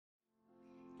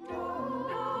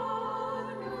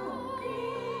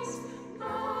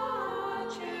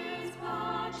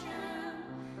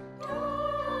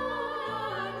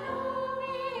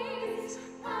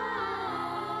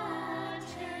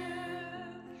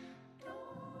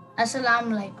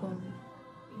Assalamu alaikum.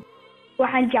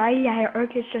 waxaan jecel yahay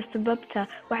orchestra sababta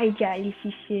waxay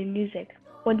jeclaysiisay music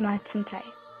wad mahadsantahay.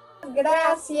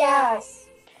 Gracias.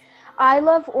 I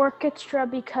love OrKidstra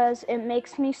because it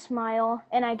makes me smile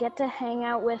and I get to hang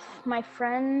out with my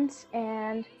friends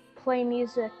and play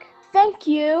music. Thank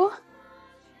you.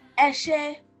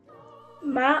 Eshe.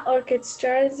 ما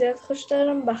ارکسترا زیاد خوش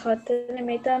دارم به خاطر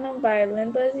میتونم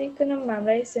وایولن بازی کنم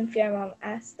ممرای سنفیامم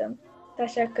هستم.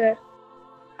 تشکر.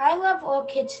 I love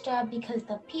OrKidstra because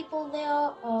the people there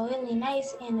are really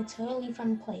nice and it's a really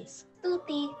fun place.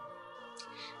 Tuti.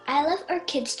 I love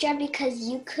OrKidstra because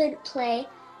you could play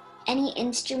any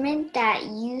instrument that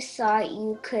you thought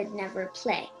you could never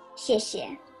play. 谢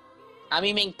谢. A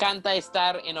mí me encanta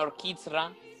estar en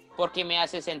OrKidstra porque me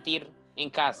hace sentir en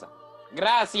casa.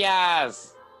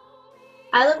 Gracias!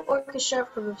 I love OrKidstra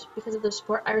because of the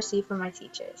support I receive from my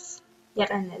teachers.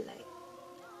 Nailah.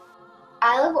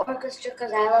 I love OrKidstra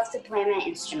because I love to play my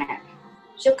instrument.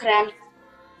 Shukran.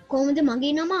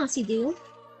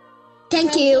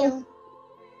 Thank you.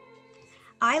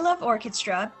 I love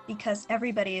OrKidstra because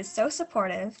everybody is so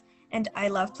supportive and I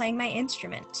love playing my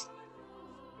instrument.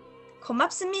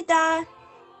 고맙습니다.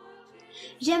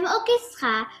 J'aime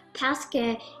OrKidstra parce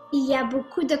qu'il y a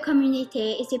beaucoup de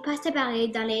communautés et c'est pas séparé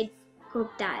dans les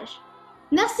groupes d'âge.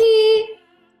 Merci!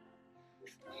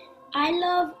 I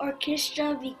love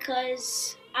OrKidstra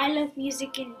because I love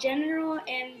music in general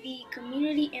and the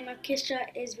community in OrKidstra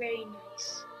is very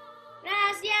nice.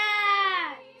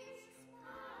 Gracias!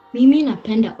 Mimi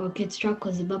napenda OrKidstra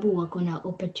kwa sababu wako na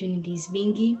opportunities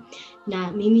vingi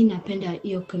na mimi napenda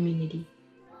hiyo community.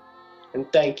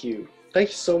 And thank you. Thank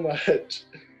you so much.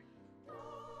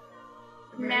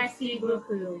 Merci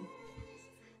beaucoup.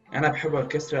 أنا بحب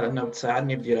أوركسترا لأنها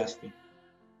بتساعدني بدراستي.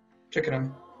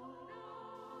 شكراً.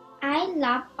 I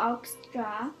love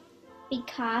OrKidstra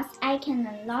because I can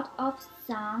a lot of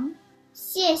songs.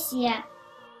 谢谢.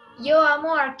 Yo amo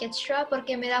OrKidstra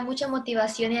porque me da mucha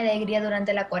motivación y alegría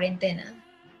durante la cuarentena.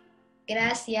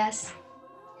 Gracias.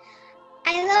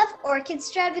 I love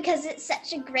OrKidstra because it's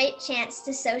such a great chance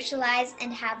to socialize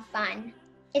and have fun.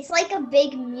 It's like a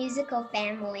big musical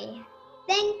family.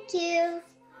 Thank you.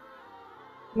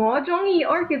 我鍾意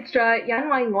OrKidstra 因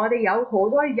為我哋有好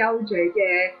多有趣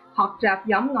嘅學習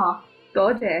音樂。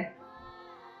多謝。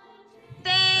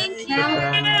Thank you.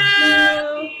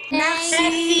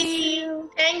 Merci.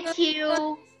 Thank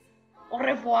you. Au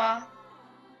revoir.